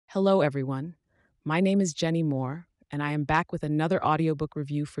Hello, everyone. My name is Jenny Moore, and I am back with another audiobook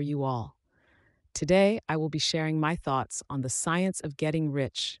review for you all. Today, I will be sharing my thoughts on The Science of Getting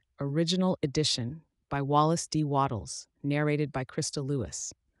Rich, Original Edition by Wallace D. Wattles, narrated by Krista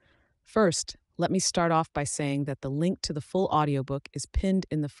Lewis. First, let me start off by saying that the link to the full audiobook is pinned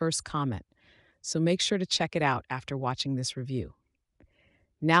in the first comment, so make sure to check it out after watching this review.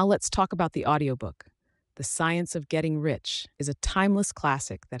 Now let's talk about the audiobook. The Science of Getting Rich is a timeless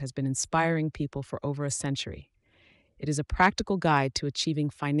classic that has been inspiring people for over a century. It is a practical guide to achieving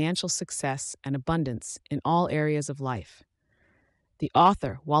financial success and abundance in all areas of life. The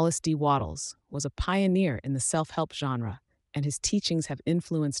author, Wallace D. Wattles, was a pioneer in the self-help genre, and his teachings have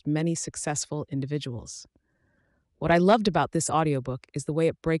influenced many successful individuals. What I loved about this audiobook is the way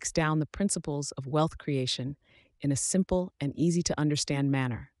it breaks down the principles of wealth creation in a simple and easy-to-understand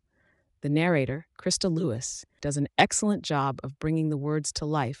manner. The narrator, Krista Lewis, does an excellent job of bringing the words to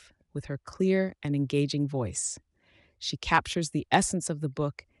life with her clear and engaging voice. She captures the essence of the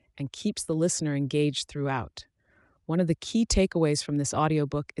book and keeps the listener engaged throughout. One of the key takeaways from this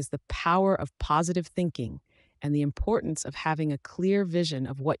audiobook is the power of positive thinking and the importance of having a clear vision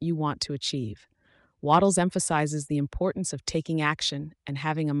of what you want to achieve. Wattles emphasizes the importance of taking action and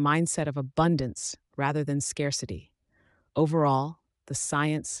having a mindset of abundance rather than scarcity. Overall, The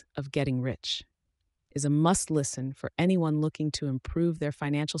Science of Getting Rich is a must-listen for anyone looking to improve their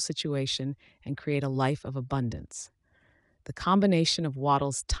financial situation and create a life of abundance. The combination of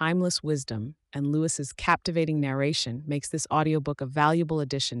Wattles' timeless wisdom and Lewis's captivating narration makes this audiobook a valuable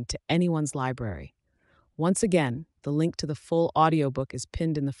addition to anyone's library. Once again, the link to the full audiobook is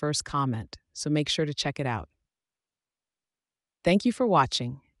pinned in the first comment, so make sure to check it out. Thank you for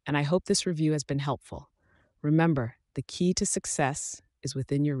watching, and I hope this review has been helpful. Remember, the key to success is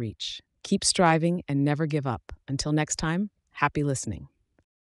within your reach. Keep striving and never give up. Until next time, happy listening.